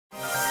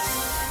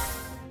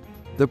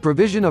The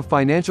provision of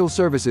financial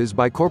services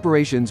by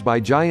corporations by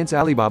giants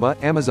Alibaba,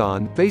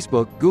 Amazon,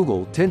 Facebook,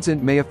 Google,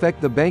 Tencent may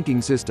affect the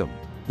banking system.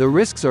 The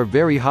risks are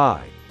very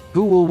high.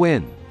 Who will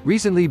win?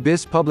 Recently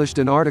BIS published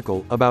an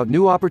article about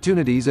new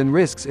opportunities and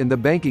risks in the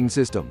banking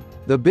system.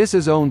 The BIS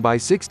is owned by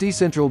 60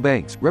 central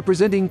banks,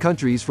 representing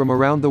countries from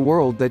around the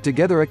world that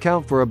together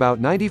account for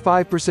about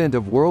 95%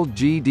 of world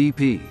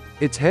GDP.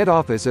 Its head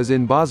office is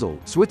in Basel,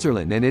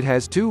 Switzerland, and it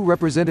has 2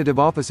 representative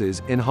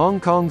offices, in Hong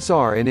Kong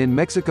SAR and in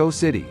Mexico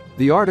City.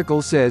 The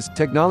article says,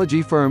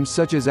 technology firms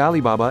such as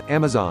Alibaba,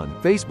 Amazon,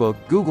 Facebook,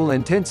 Google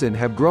and Tencent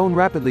have grown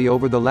rapidly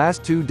over the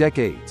last 2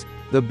 decades.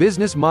 The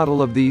business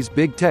model of these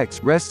big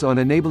techs rests on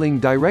enabling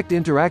direct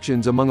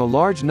interactions among a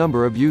large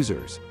number of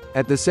users.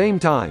 At the same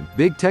time,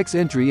 big tech's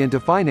entry into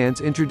finance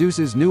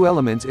introduces new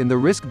elements in the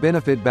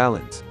risk-benefit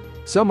balance.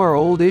 Some are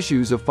old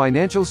issues of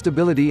financial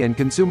stability and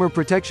consumer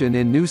protection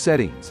in new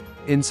settings.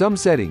 In some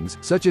settings,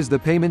 such as the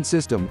payment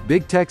system,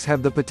 big techs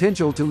have the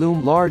potential to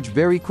loom large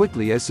very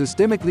quickly as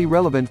systemically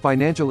relevant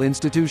financial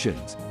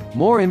institutions.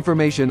 More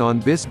information on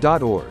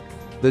bis.org.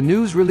 The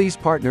news release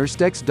partner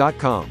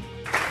stex.com.